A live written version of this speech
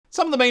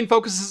Some of the main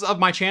focuses of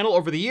my channel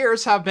over the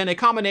years have been a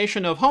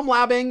combination of home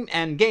labbing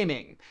and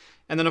gaming.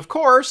 And then of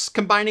course,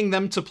 combining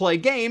them to play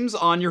games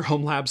on your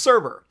home lab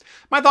server.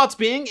 My thoughts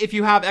being, if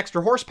you have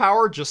extra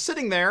horsepower just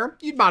sitting there,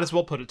 you might as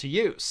well put it to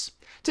use.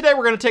 Today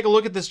we're going to take a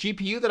look at this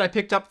GPU that I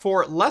picked up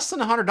for less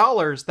than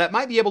 $100 that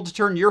might be able to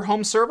turn your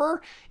home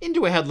server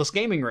into a headless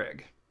gaming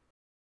rig.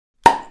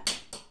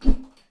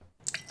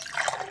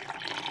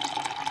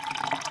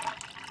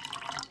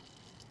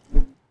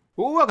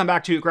 Welcome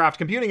back to Craft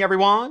Computing,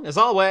 everyone. As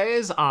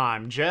always,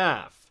 I'm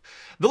Jeff.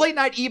 The late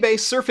night eBay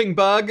surfing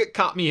bug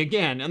caught me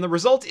again, and the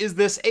result is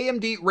this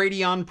AMD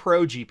Radeon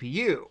Pro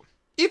GPU.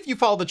 If you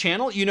follow the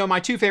channel, you know my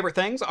two favorite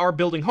things are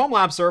building home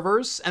lab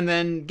servers and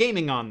then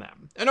gaming on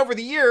them. And over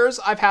the years,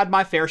 I've had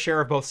my fair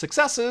share of both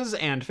successes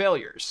and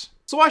failures.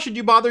 So why should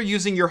you bother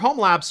using your home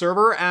lab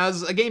server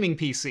as a gaming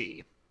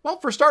PC? Well,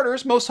 for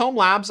starters, most home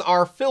labs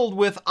are filled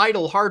with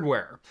idle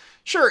hardware.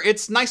 Sure,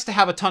 it's nice to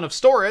have a ton of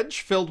storage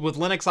filled with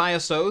Linux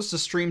ISOs to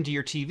stream to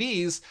your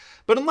TVs,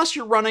 but unless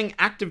you're running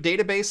active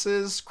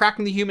databases,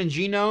 cracking the human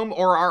genome,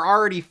 or are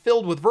already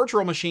filled with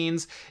virtual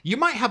machines, you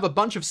might have a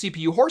bunch of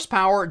CPU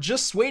horsepower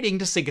just waiting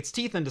to sink its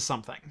teeth into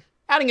something.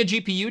 Adding a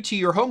GPU to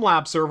your home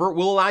lab server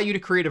will allow you to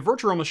create a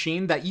virtual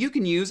machine that you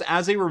can use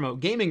as a remote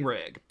gaming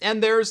rig,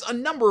 and there's a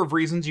number of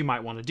reasons you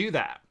might want to do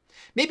that.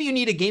 Maybe you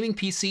need a gaming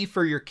PC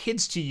for your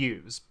kids to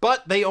use,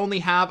 but they only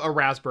have a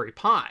Raspberry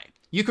Pi.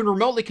 You can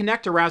remotely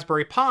connect a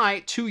Raspberry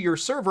Pi to your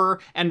server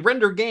and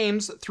render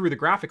games through the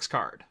graphics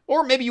card.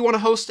 Or maybe you want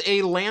to host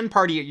a LAN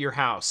party at your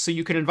house, so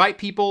you can invite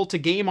people to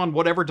game on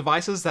whatever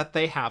devices that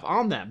they have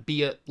on them,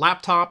 be it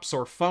laptops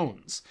or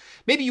phones.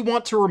 Maybe you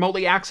want to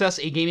remotely access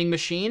a gaming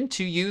machine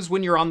to use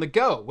when you're on the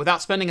go,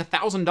 without spending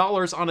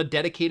 $1,000 on a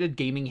dedicated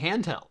gaming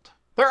handheld.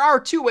 There are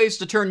two ways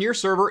to turn your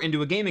server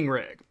into a gaming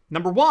rig.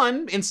 Number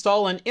one,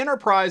 install an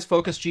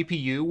enterprise-focused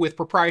GPU with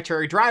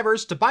proprietary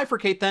drivers to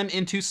bifurcate them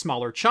into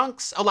smaller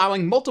chunks,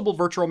 allowing multiple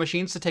virtual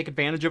machines to take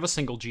advantage of a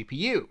single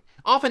GPU,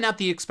 often at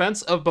the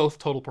expense of both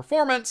total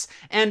performance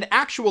and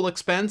actual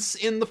expense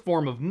in the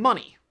form of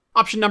money.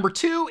 Option number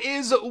two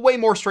is way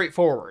more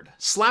straightforward.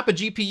 Slap a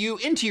GPU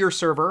into your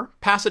server,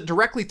 pass it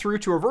directly through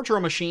to a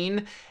virtual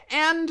machine,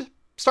 and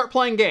start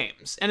playing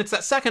games. And it's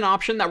that second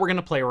option that we're going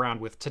to play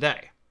around with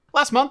today.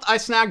 Last month, I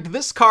snagged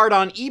this card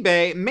on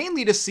eBay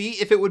mainly to see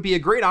if it would be a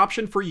great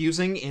option for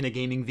using in a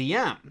gaming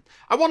VM.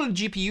 I wanted a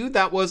GPU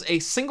that was a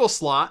single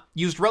slot,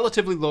 used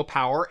relatively low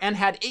power, and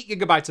had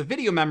 8GB of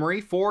video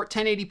memory for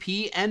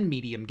 1080p and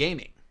medium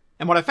gaming.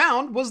 And what I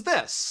found was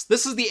this.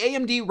 This is the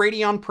AMD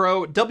Radeon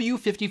Pro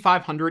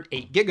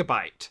W5500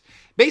 8GB.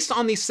 Based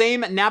on the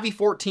same Navi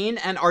 14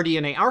 and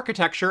RDNA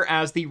architecture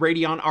as the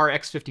Radeon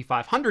RX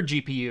 5500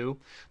 GPU,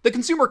 the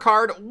consumer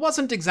card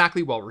wasn't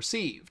exactly well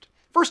received.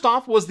 First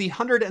off was the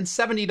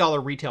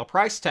 $170 retail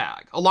price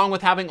tag, along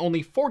with having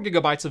only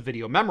 4GB of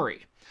video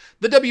memory.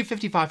 The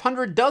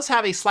W5500 does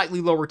have a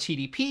slightly lower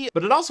TDP,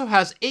 but it also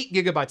has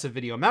 8GB of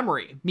video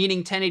memory,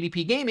 meaning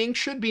 1080p gaming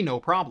should be no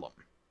problem.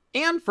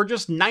 And for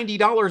just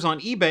 $90 on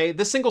eBay,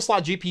 this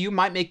single-slot GPU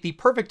might make the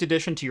perfect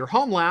addition to your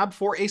home lab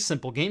for a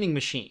simple gaming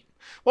machine.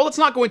 While it's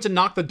not going to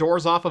knock the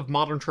doors off of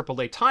modern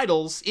AAA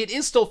titles, it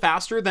is still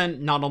faster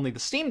than not only the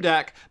Steam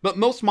Deck, but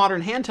most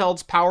modern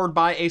handhelds powered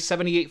by a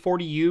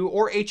 7840U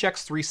or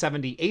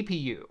HX370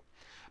 APU.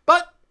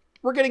 But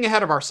we're getting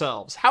ahead of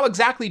ourselves. How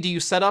exactly do you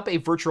set up a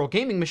virtual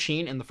gaming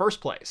machine in the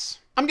first place?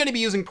 I'm going to be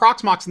using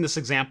Proxmox in this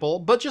example,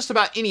 but just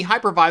about any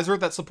hypervisor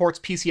that supports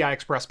PCI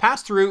Express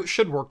pass-through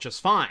should work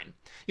just fine.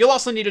 You'll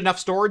also need enough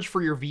storage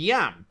for your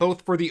VM,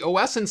 both for the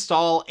OS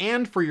install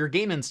and for your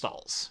game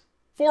installs.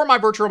 For my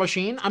virtual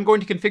machine, I'm going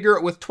to configure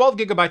it with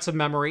 12GB of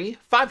memory,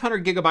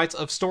 500GB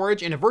of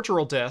storage in a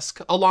virtual disk,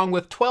 along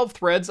with 12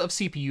 threads of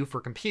CPU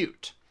for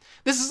compute.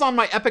 This is on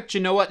my Epyc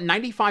Genoa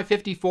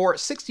 9554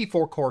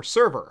 64-core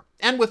server,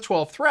 and with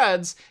 12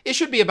 threads, it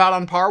should be about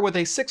on par with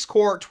a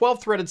 6-core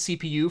 12-threaded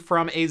CPU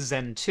from a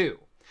Zen 2.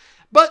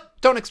 But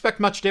don't expect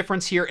much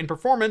difference here in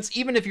performance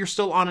even if you're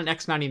still on an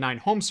X99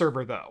 home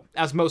server though,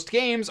 as most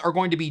games are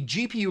going to be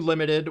GPU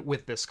limited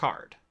with this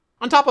card.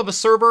 On top of a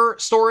server,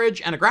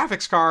 storage, and a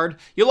graphics card,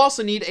 you'll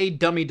also need a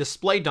dummy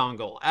display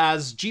dongle,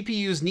 as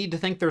GPUs need to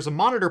think there's a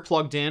monitor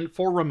plugged in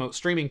for remote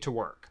streaming to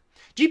work.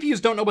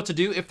 GPUs don't know what to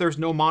do if there's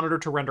no monitor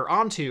to render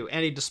onto,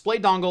 and a display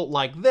dongle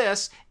like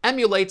this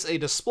emulates a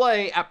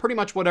display at pretty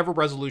much whatever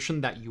resolution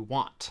that you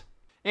want.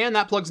 And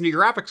that plugs into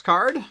your graphics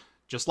card,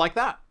 just like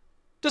that.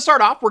 To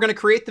start off, we're going to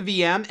create the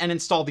VM and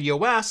install the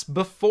OS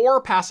before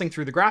passing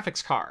through the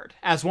graphics card,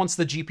 as once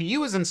the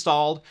GPU is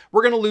installed,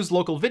 we're going to lose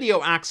local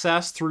video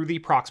access through the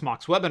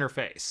Proxmox web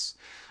interface.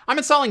 I'm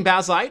installing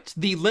Bazzite,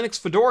 the Linux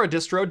Fedora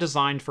distro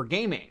designed for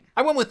gaming.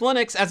 I went with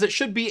Linux as it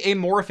should be a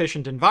more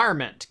efficient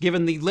environment,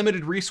 given the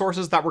limited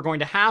resources that we're going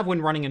to have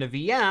when running in a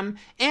VM,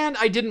 and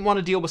I didn't want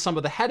to deal with some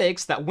of the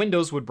headaches that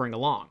Windows would bring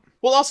along.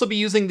 We'll also be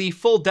using the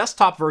full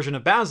desktop version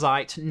of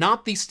Bazzite,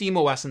 not the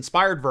SteamOS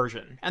inspired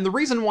version, and the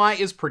reason why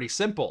is pretty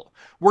simple.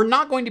 We're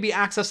not going to be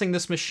accessing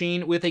this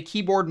machine with a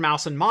keyboard,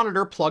 mouse, and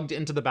monitor plugged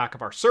into the back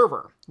of our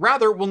server.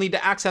 Rather, we'll need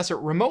to access it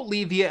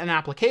remotely via an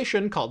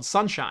application called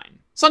Sunshine.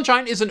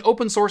 Sunshine is an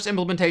open source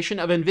implementation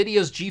of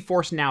NVIDIA's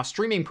GeForce Now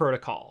streaming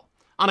protocol.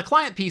 On a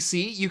client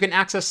PC, you can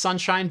access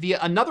Sunshine via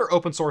another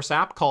open source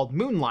app called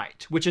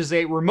Moonlight, which is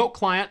a remote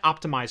client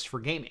optimized for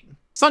gaming.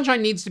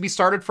 Sunshine needs to be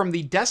started from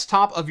the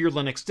desktop of your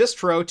Linux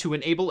distro to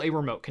enable a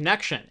remote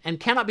connection,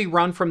 and cannot be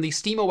run from the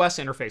SteamOS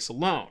interface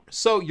alone,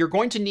 so you're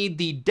going to need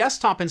the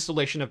desktop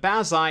installation of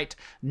Bazzite,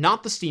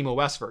 not the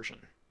SteamOS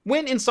version.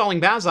 When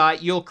installing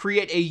Bazzite, you'll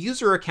create a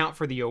user account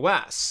for the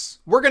OS.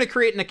 We're going to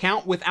create an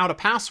account without a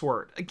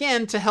password,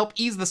 again to help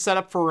ease the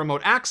setup for remote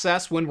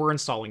access when we're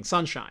installing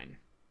Sunshine.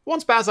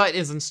 Once Bazzite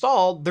is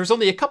installed, there's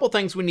only a couple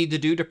things we need to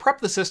do to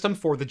prep the system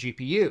for the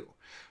GPU.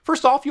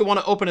 First off, you'll want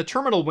to open a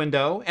terminal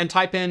window and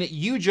type in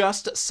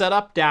ujust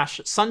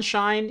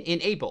setup-sunshine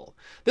enable.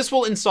 This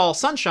will install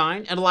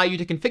Sunshine and allow you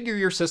to configure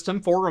your system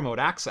for remote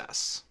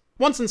access.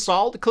 Once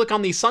installed, click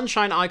on the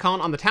Sunshine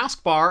icon on the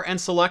taskbar and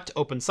select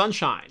Open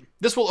Sunshine.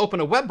 This will open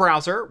a web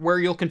browser where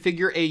you'll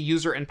configure a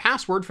user and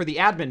password for the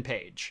admin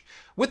page.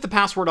 With the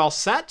password all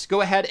set, go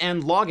ahead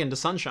and log into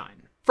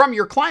Sunshine. From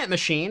your client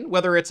machine,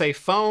 whether it's a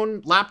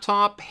phone,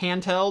 laptop,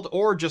 handheld,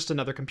 or just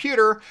another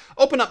computer,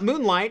 open up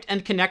Moonlight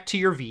and connect to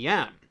your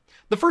VM.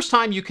 The first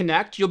time you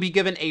connect, you'll be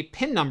given a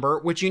PIN number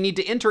which you need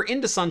to enter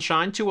into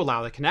Sunshine to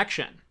allow the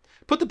connection.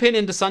 Put the PIN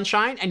into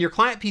Sunshine and your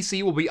client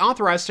PC will be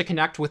authorized to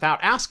connect without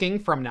asking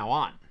from now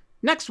on.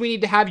 Next, we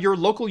need to have your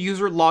local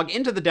user log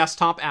into the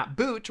desktop at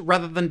boot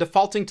rather than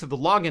defaulting to the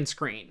login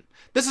screen.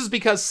 This is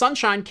because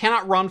Sunshine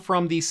cannot run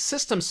from the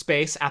system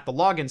space at the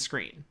login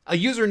screen. A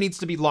user needs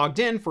to be logged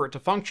in for it to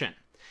function.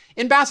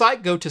 In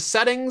Bazzite, go to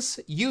Settings,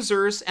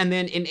 Users, and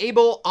then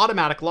Enable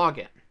Automatic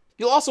Login.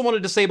 You'll also want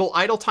to disable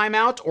idle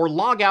timeout or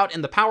log out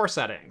in the power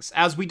settings,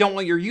 as we don't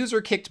want your user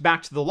kicked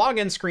back to the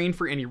login screen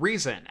for any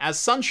reason, as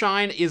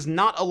Sunshine is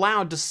not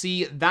allowed to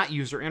see that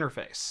user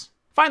interface.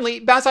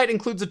 Finally, Bazzite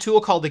includes a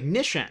tool called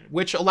Ignition,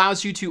 which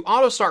allows you to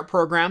auto-start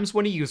programs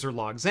when a user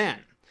logs in.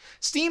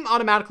 Steam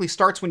automatically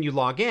starts when you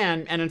log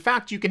in, and in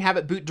fact you can have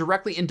it boot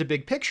directly into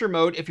big picture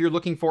mode if you're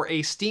looking for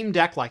a Steam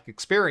Deck-like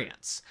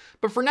experience.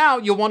 But for now,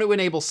 you'll want to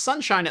enable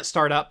Sunshine at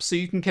startup so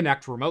you can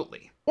connect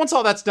remotely. Once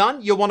all that's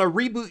done, you'll want to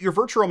reboot your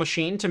virtual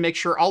machine to make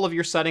sure all of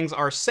your settings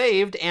are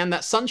saved and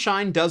that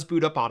Sunshine does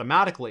boot up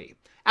automatically.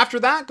 After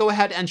that, go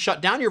ahead and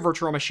shut down your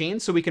virtual machine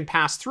so we can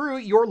pass through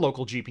your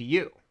local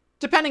GPU.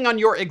 Depending on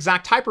your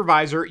exact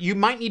hypervisor, you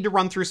might need to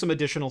run through some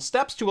additional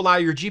steps to allow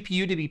your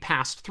GPU to be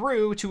passed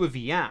through to a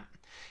VM.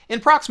 In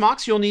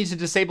Proxmox, you'll need to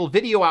disable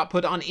video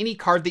output on any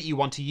card that you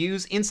want to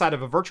use inside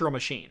of a virtual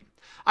machine.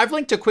 I've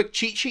linked a quick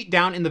cheat sheet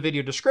down in the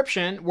video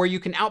description where you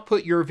can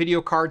output your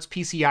video card's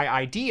PCI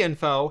ID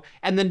info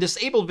and then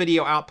disable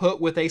video output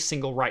with a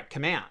single write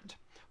command.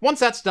 Once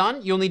that's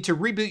done, you'll need to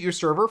reboot your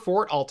server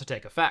for it all to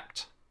take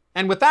effect.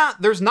 And with that,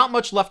 there's not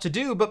much left to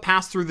do but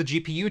pass through the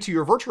GPU to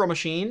your virtual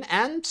machine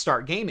and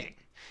start gaming.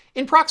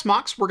 In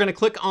Proxmox, we're going to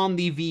click on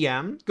the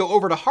VM, go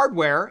over to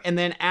Hardware, and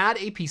then add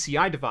a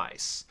PCI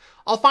device.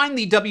 I'll find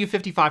the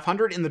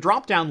W5500 in the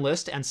drop-down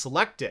list and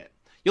select it.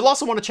 You'll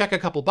also want to check a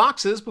couple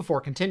boxes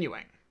before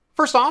continuing.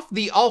 First off,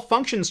 the All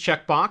Functions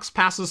checkbox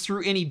passes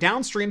through any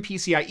downstream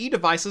PCIe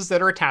devices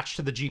that are attached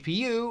to the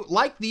GPU,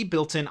 like the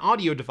built-in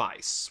audio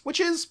device, which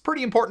is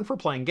pretty important for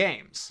playing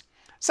games.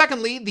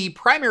 Secondly, the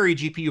primary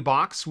GPU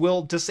box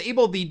will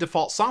disable the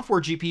default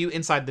software GPU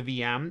inside the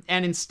VM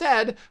and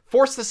instead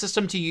force the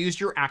system to use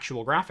your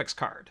actual graphics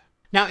card.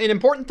 Now, an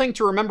important thing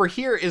to remember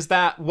here is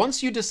that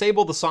once you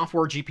disable the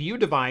software GPU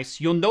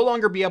device, you'll no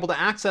longer be able to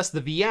access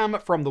the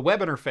VM from the web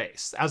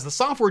interface, as the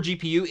software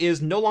GPU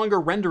is no longer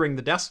rendering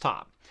the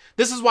desktop.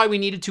 This is why we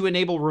needed to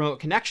enable remote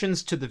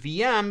connections to the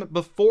VM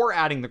before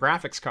adding the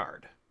graphics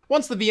card.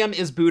 Once the VM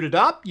is booted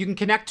up, you can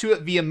connect to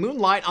it via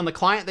Moonlight on the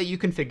client that you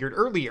configured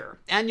earlier,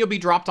 and you'll be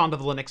dropped onto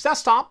the Linux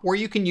desktop where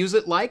you can use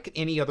it like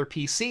any other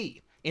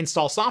PC.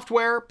 Install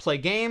software, play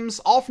games,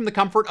 all from the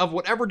comfort of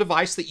whatever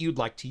device that you'd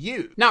like to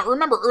use. Now,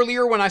 remember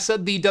earlier when I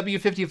said the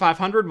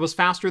W5500 was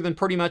faster than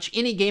pretty much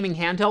any gaming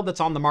handheld that's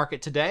on the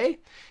market today?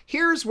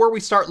 Here's where we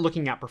start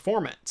looking at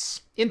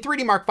performance. In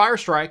 3D Mark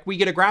Firestrike, we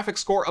get a graphics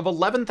score of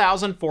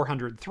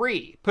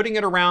 11,403, putting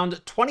it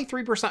around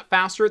 23%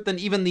 faster than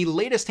even the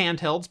latest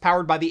handhelds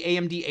powered by the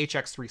AMD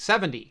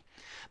HX370.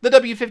 The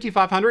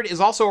W5500 is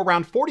also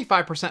around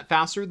 45%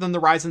 faster than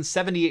the Ryzen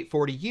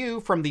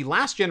 7840U from the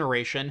last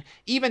generation,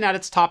 even at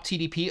its top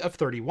TDP of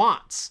 30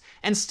 watts.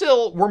 And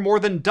still, we're more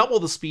than double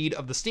the speed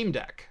of the Steam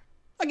Deck.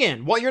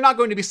 Again, while you're not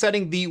going to be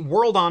setting the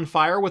world on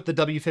fire with the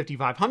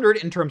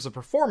W5500 in terms of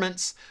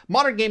performance,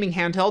 modern gaming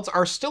handhelds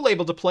are still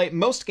able to play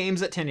most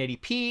games at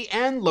 1080p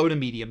and low to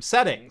medium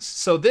settings,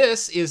 so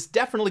this is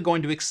definitely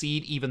going to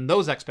exceed even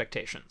those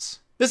expectations.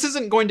 This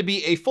isn't going to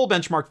be a full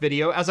benchmark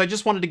video, as I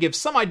just wanted to give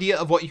some idea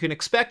of what you can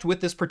expect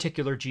with this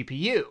particular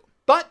GPU.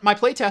 But my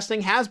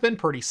playtesting has been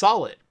pretty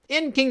solid.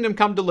 In Kingdom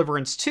Come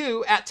Deliverance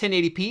 2, at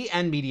 1080p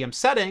and medium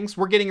settings,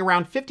 we're getting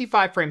around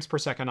 55 frames per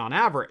second on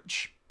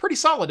average. Pretty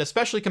solid,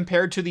 especially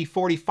compared to the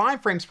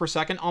 45 frames per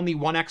second on the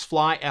 1X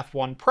Fly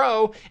F1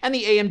 Pro and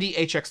the AMD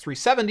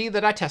HX370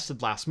 that I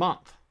tested last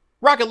month.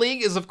 Rocket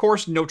League is of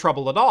course no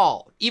trouble at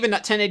all. Even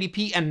at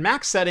 1080p and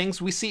max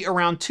settings, we see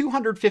around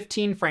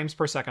 215 frames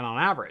per second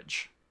on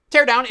average.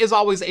 Teardown is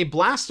always a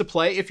blast to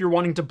play if you're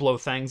wanting to blow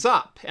things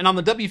up, and on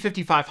the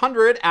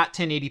W5500 at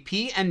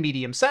 1080p and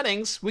medium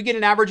settings, we get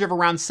an average of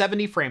around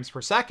 70 frames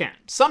per second,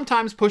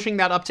 sometimes pushing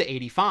that up to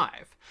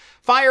 85.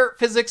 Fire,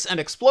 physics, and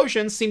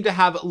explosions seem to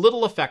have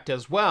little effect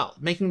as well,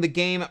 making the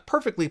game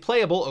perfectly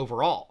playable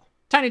overall.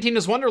 Tiny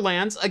Tina's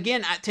Wonderlands,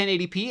 again at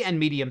 1080p and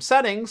medium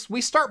settings, we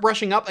start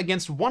brushing up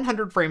against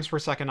 100 frames per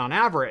second on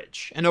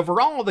average, and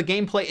overall the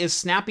gameplay is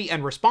snappy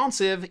and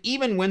responsive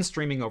even when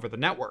streaming over the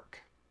network.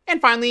 And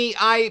finally,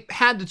 I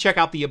had to check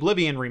out the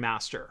Oblivion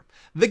remaster.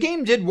 The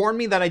game did warn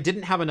me that I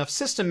didn't have enough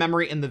system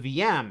memory in the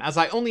VM, as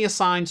I only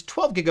assigned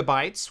 12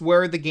 gigabytes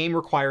where the game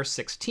requires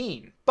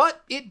 16,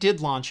 but it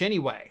did launch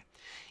anyway.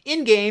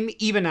 In-game,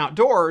 even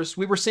outdoors,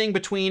 we were seeing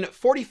between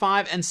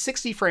 45 and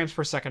 60 frames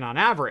per second on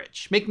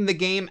average, making the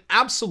game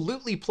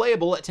absolutely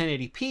playable at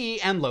 1080p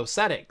and low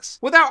settings.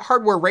 Without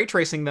hardware ray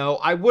tracing though,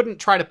 I wouldn't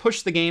try to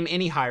push the game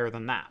any higher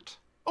than that.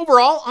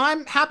 Overall,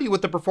 I'm happy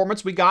with the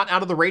performance we got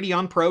out of the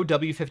Radeon Pro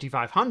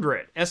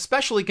W5500,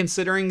 especially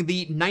considering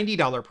the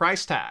 $90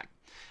 price tag.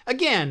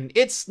 Again,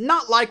 it's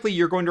not likely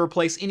you're going to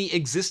replace any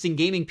existing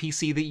gaming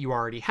PC that you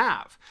already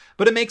have,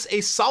 but it makes a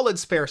solid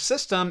spare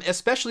system,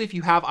 especially if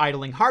you have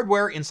idling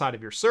hardware inside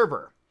of your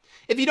server.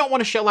 If you don't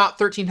want to shell out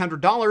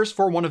 $1,300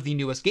 for one of the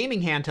newest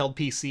gaming handheld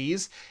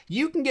PCs,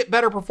 you can get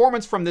better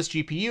performance from this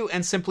GPU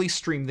and simply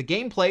stream the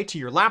gameplay to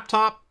your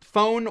laptop,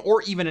 phone,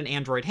 or even an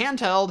Android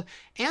handheld,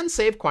 and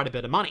save quite a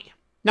bit of money.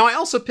 Now I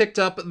also picked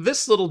up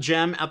this little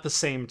gem at the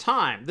same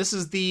time. This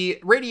is the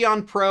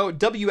Radeon Pro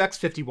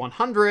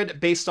WX5100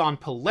 based on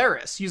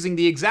Polaris, using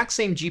the exact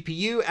same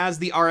GPU as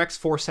the RX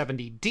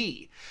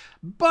 470D.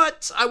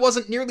 But I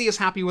wasn't nearly as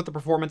happy with the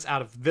performance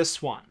out of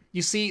this one.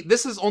 You see,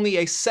 this is only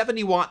a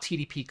 70-watt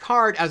TDP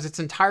card as it's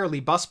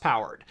entirely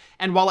bus-powered,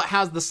 and while it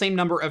has the same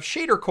number of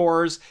shader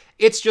cores,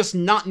 it's just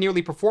not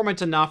nearly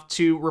performant enough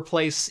to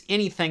replace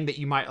anything that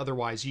you might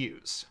otherwise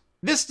use.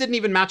 This didn't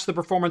even match the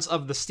performance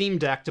of the Steam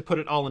Deck, to put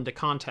it all into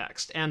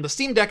context, and the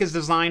Steam Deck is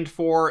designed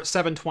for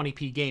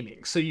 720p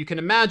gaming, so you can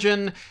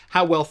imagine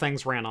how well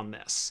things ran on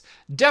this.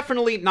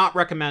 Definitely not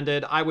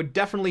recommended. I would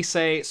definitely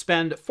say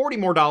spend $40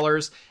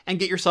 more and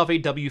get yourself a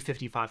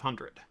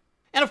W5500.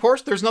 And of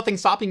course, there's nothing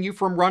stopping you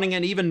from running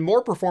an even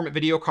more performant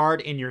video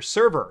card in your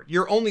server.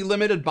 You're only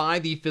limited by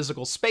the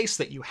physical space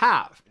that you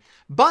have.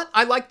 But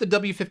I like the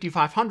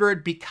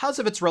W5500 because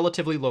of its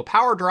relatively low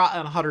power draw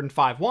at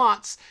 105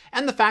 watts,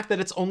 and the fact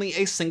that it's only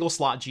a single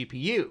slot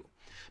GPU.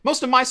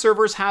 Most of my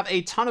servers have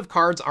a ton of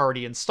cards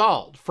already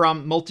installed,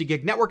 from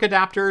multi-gig network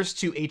adapters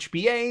to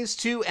HBAs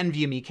to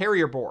NVMe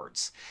carrier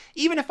boards.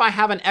 Even if I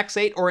have an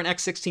X8 or an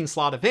X16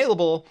 slot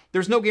available,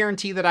 there's no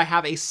guarantee that I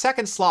have a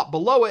second slot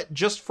below it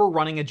just for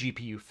running a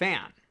GPU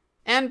fan.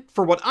 And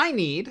for what I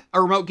need,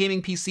 a remote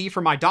gaming PC for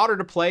my daughter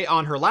to play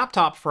on her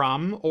laptop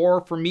from,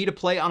 or for me to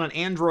play on an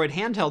Android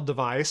handheld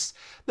device,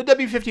 the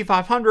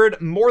W5500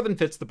 more than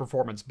fits the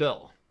performance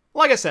bill.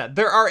 Like I said,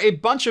 there are a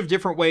bunch of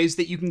different ways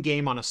that you can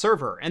game on a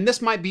server, and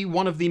this might be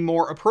one of the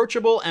more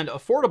approachable and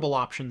affordable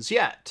options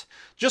yet.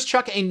 Just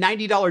chuck a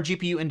 $90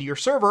 GPU into your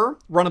server,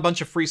 run a bunch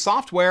of free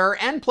software,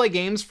 and play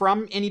games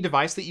from any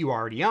device that you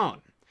already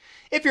own.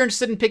 If you're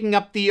interested in picking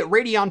up the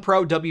Radeon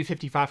Pro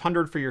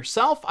W5500 for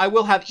yourself, I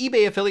will have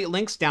eBay affiliate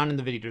links down in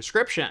the video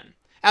description.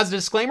 As a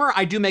disclaimer,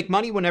 I do make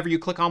money whenever you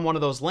click on one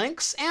of those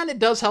links, and it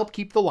does help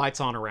keep the lights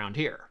on around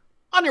here.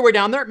 On your way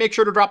down there, make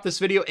sure to drop this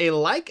video a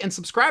like and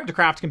subscribe to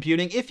Craft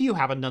Computing if you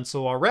haven't done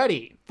so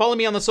already. Follow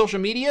me on the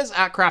social medias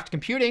at Craft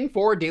Computing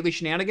for daily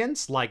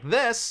shenanigans like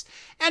this.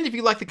 And if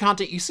you like the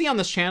content you see on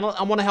this channel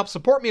and want to help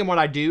support me in what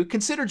I do,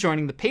 consider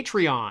joining the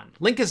Patreon.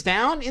 Link is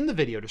down in the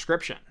video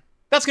description.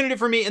 That's going to do it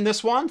for me in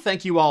this one.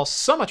 Thank you all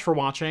so much for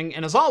watching,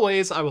 and as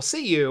always, I will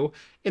see you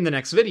in the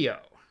next video.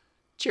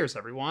 Cheers,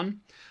 everyone.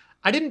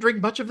 I didn't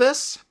drink much of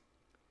this,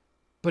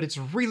 but it's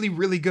really,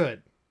 really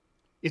good.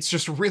 It's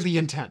just really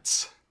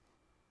intense.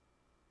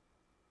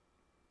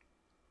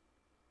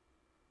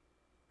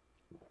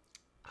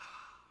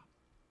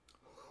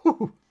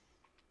 Whew.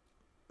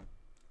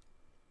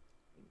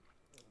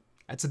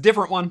 That's a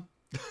different one.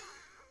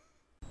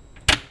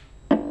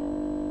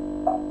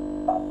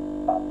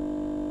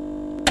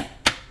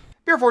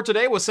 Beer for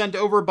today was sent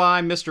over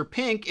by Mr.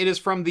 Pink. It is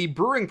from the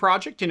Brewing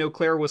Project in Eau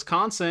Claire,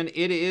 Wisconsin.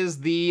 It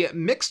is the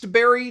Mixed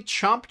Berry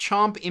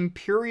CHOMP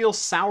Imperial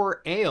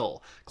Sour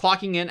Ale,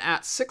 clocking in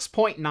at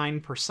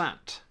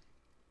 6.9%.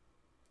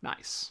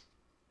 Nice.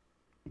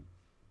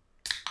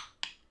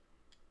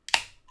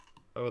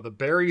 Oh, the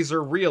berries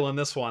are real in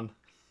this one.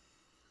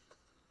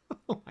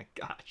 Oh my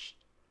gosh.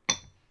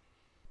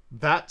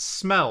 That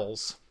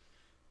smells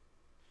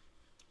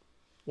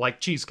like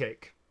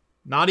cheesecake.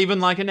 Not even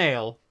like an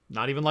ale.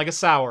 Not even like a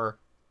sour.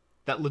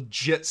 That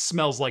legit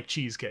smells like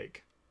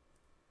cheesecake.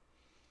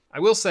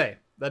 I will say,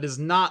 that is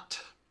not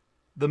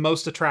the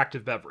most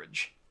attractive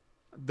beverage.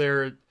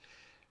 The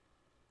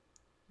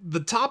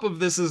top of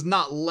this is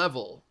not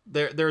level.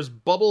 There's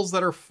bubbles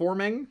that are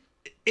forming.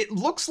 It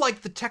looks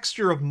like the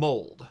texture of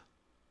mold.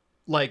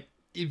 Like,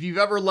 if you've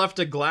ever left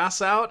a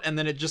glass out and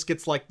then it just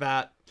gets like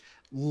that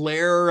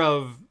layer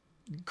of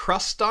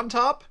crust on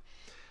top,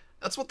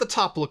 that's what the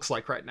top looks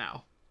like right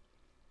now.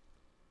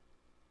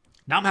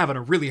 Now I'm having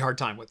a really hard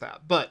time with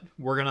that, but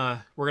we're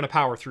gonna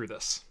power through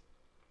this.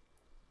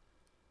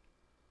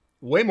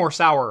 Way more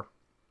sour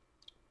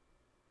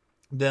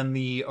than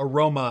the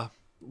aroma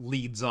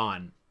leads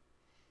on.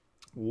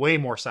 Way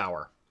more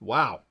sour.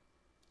 Wow.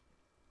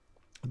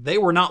 They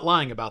were not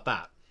lying about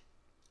that.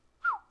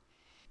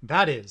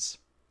 That is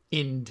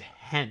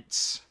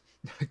intense,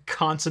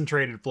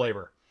 concentrated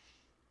flavor.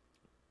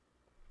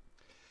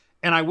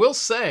 And I will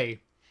say,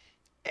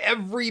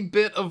 every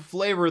bit of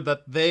flavor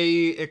that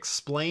they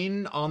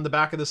explain on the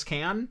back of this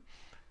can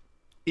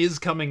is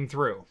coming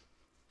through.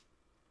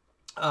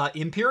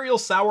 Imperial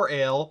Sour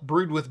Ale,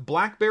 brewed with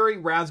blackberry,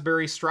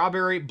 raspberry,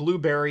 strawberry,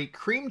 blueberry,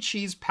 cream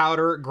cheese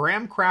powder,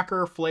 graham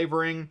cracker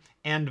flavoring,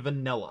 and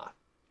vanilla.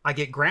 I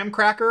get graham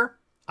cracker.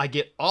 I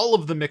get all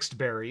of the mixed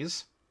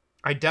berries.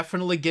 I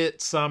definitely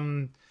get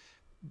some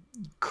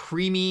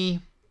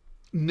creaminess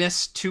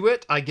to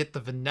it. I get the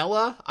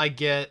vanilla. I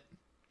get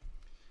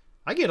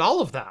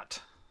all of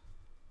that.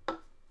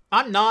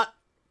 I'm not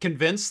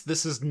convinced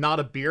this is not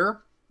a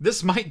beer.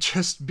 This might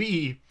just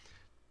be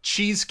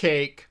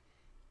cheesecake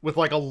with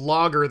like a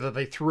lager that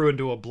they threw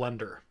into a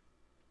blender.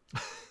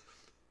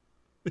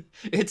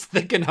 It's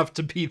thick enough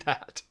to be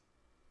that.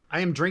 I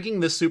am drinking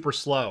this super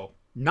slow,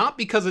 not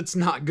because it's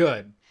not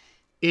good.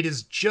 It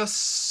is just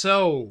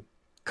so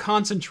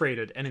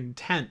concentrated and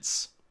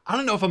intense. I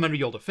don't know if I'm going to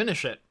be able to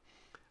finish it.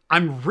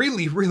 I'm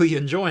really, really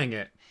enjoying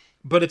it.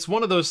 But it's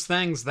one of those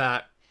things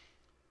that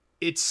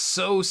it's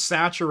so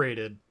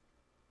saturated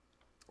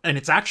and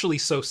it's actually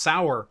so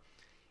sour,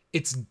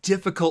 it's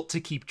difficult to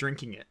keep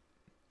drinking it.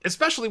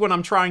 Especially when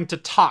I'm trying to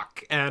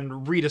talk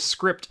and read a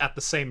script at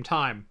the same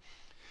time.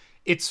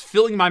 It's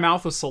filling my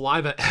mouth with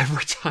saliva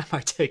every time I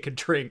take a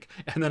drink,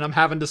 and then I'm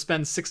having to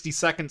spend 60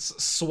 seconds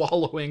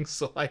swallowing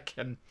so I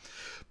can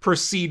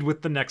proceed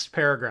with the next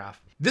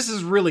paragraph. This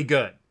is really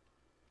good,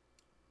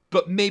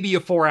 but maybe a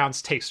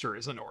 4-ounce taster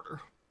is in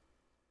order.